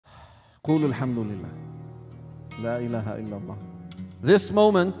قولوا الحمد لله. لا إله إلا الله. This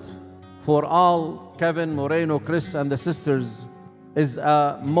moment for all Kevin, Moreno, Chris and the sisters is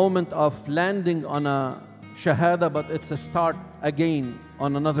a moment of landing on a Shahada, but it's a start again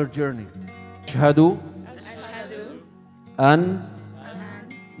on another journey. أشهد أن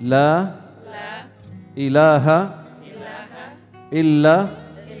لا إله إلا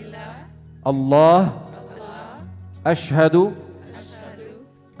الله أشهد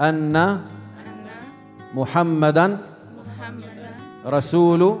أن محمدا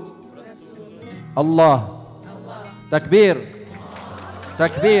رسول الله. تكبير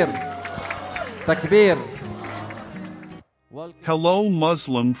تكبير تكبير. Hello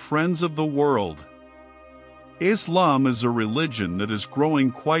Muslim friends of the world. Islam is a religion that is growing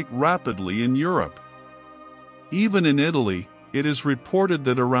quite rapidly in Europe. Even in Italy, it is reported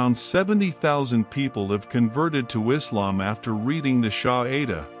that around 70,000 people have converted to Islam after reading the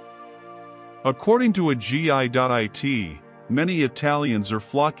Shahada. According to agi.it, many Italians are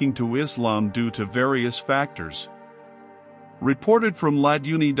flocking to Islam due to various factors. Reported from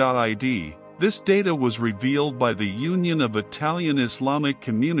laduni.id, this data was revealed by the Union of Italian Islamic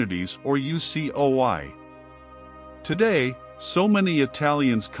Communities or UCOI. Today, so many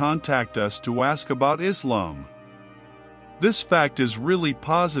Italians contact us to ask about Islam. This fact is really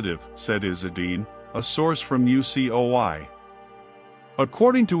positive, said Izzadeen, a source from UCOI.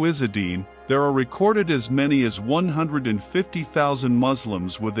 According to Izzadeen, there are recorded as many as 150,000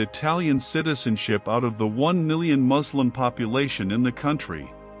 Muslims with Italian citizenship out of the 1 million Muslim population in the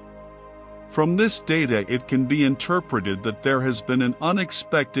country. From this data it can be interpreted that there has been an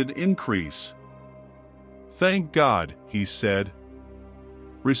unexpected increase. Thank God, he said.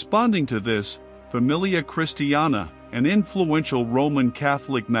 Responding to this, Familia Cristiana, an influential Roman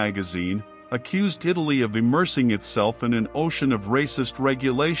Catholic magazine, accused Italy of immersing itself in an ocean of racist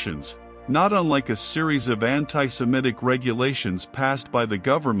regulations, not unlike a series of anti-Semitic regulations passed by the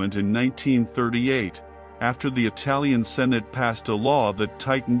government in 1938, after the Italian Senate passed a law that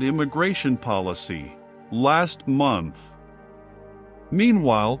tightened immigration policy last month.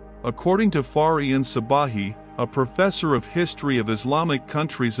 Meanwhile, according to Farian Sabahi, a professor of history of Islamic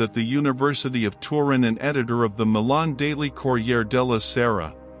countries at the University of Turin and editor of the Milan daily Corriere della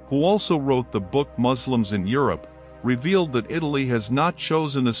Sera, who also wrote the book Muslims in Europe, revealed that Italy has not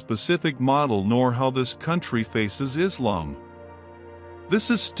chosen a specific model nor how this country faces Islam. This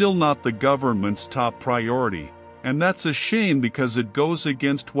is still not the government's top priority, and that's a shame because it goes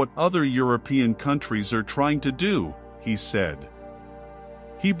against what other European countries are trying to do, he said.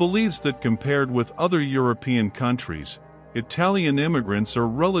 He believes that compared with other European countries, Italian immigrants are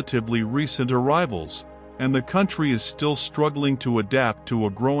relatively recent arrivals, and the country is still struggling to adapt to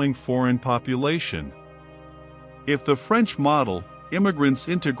a growing foreign population. If the French model, immigrants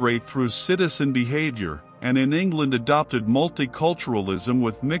integrate through citizen behavior, and in England adopted multiculturalism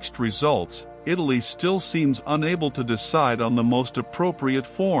with mixed results, Italy still seems unable to decide on the most appropriate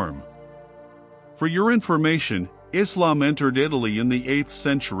form. For your information, Islam entered Italy in the 8th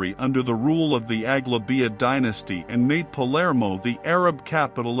century under the rule of the Aghlabiyya dynasty and made Palermo the Arab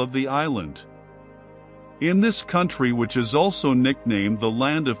capital of the island. In this country, which is also nicknamed the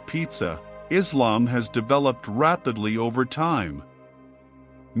Land of Pizza, Islam has developed rapidly over time.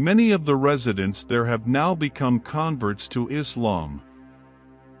 Many of the residents there have now become converts to Islam.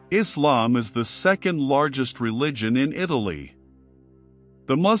 Islam is the second largest religion in Italy.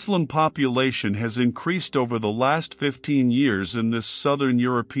 The Muslim population has increased over the last 15 years in this southern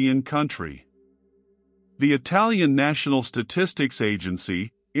European country. The Italian National Statistics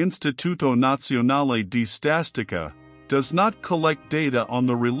Agency, Istituto Nazionale di Statistica, does not collect data on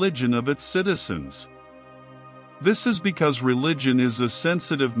the religion of its citizens. This is because religion is a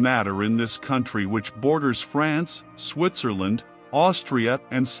sensitive matter in this country which borders France, Switzerland, Austria,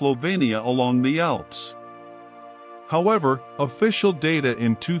 and Slovenia along the Alps. However, official data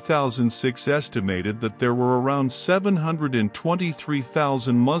in 2006 estimated that there were around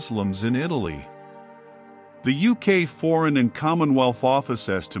 723,000 Muslims in Italy. The UK Foreign and Commonwealth Office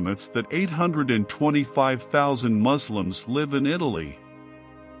estimates that 825,000 Muslims live in Italy.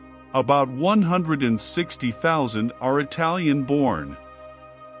 About 160,000 are Italian-born.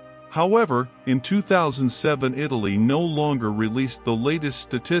 However, in 2007 Italy no longer released the latest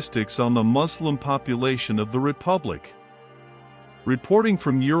statistics on the Muslim population of the Republic. Reporting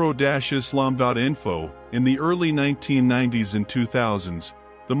from Euro-Islam.info, in the early 1990s and 2000s,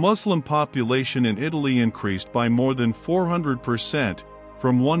 the Muslim population in Italy increased by more than 400%,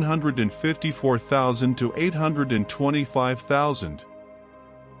 from 154,000 to 825,000.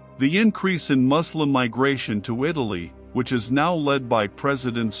 The increase in Muslim migration to Italy, which is now led by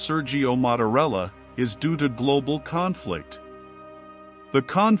President Sergio Mattarella, is due to global conflict. The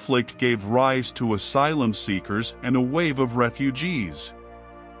conflict gave rise to asylum seekers and a wave of refugees.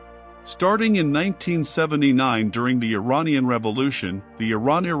 Starting in 1979 during the Iranian Revolution, the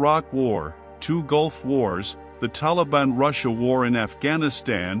Iran-Iraq War, 2 Gulf Wars, the Taliban-Russia War in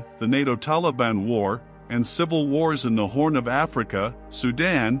Afghanistan, the NATO-Taliban War, and civil wars in the Horn of Africa,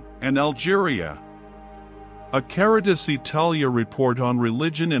 Sudan, and Algeria. A Caritas Italia report on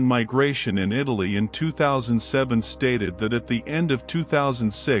religion and migration in Italy in 2007 stated that at the end of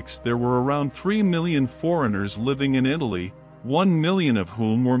 2006 there were around 3 million foreigners living in Italy, 1 million of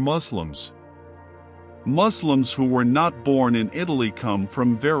whom were Muslims. Muslims who were not born in Italy come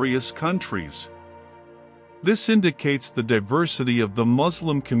from various countries. This indicates the diversity of the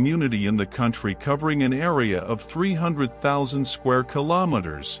Muslim community in the country, covering an area of 300,000 square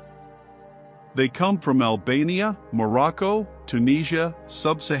kilometers. They come from Albania, Morocco, Tunisia,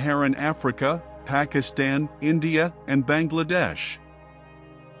 Sub-Saharan Africa, Pakistan, India, and Bangladesh.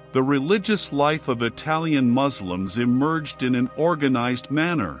 The religious life of Italian Muslims emerged in an organized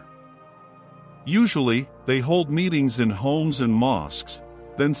manner. Usually, they hold meetings in homes and mosques,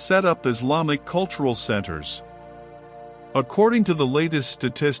 then set up Islamic cultural centers. According to the latest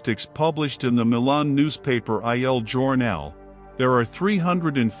statistics published in the Milan newspaper Il Giornale, there are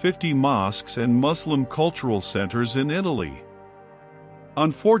 350 mosques and Muslim cultural centers in Italy.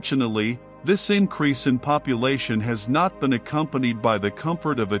 Unfortunately, this increase in population has not been accompanied by the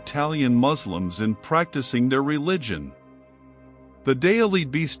comfort of Italian Muslims in practicing their religion. The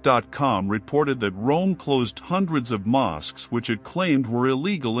DailyBeast.com reported that Rome closed hundreds of mosques which it claimed were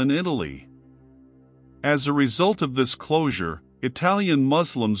illegal in Italy. As a result of this closure, Italian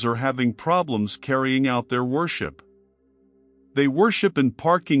Muslims are having problems carrying out their worship. They worship in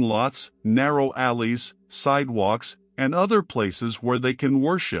parking lots, narrow alleys, sidewalks, and other places where they can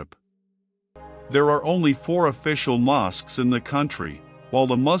worship. There are only 4 official mosques in the country, while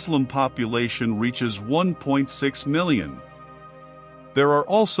the Muslim population reaches 1.6 million. There are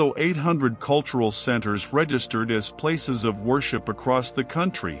also 800 cultural centers registered as places of worship across the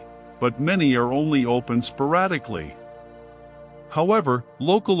country, but many are only open sporadically. However,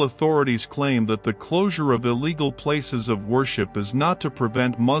 local authorities claim that the closure of illegal places of worship is not to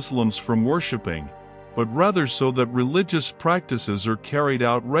prevent Muslims from worshiping, but rather so that religious practices are carried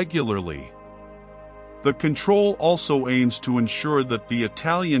out regularly. The control also aims to ensure that the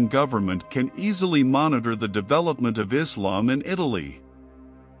Italian government can easily monitor the development of Islam in Italy.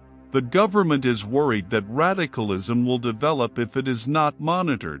 The government is worried that radicalism will develop if it is not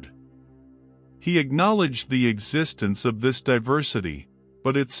monitored. He acknowledged the existence of this diversity,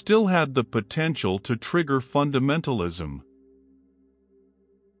 but it still had the potential to trigger fundamentalism.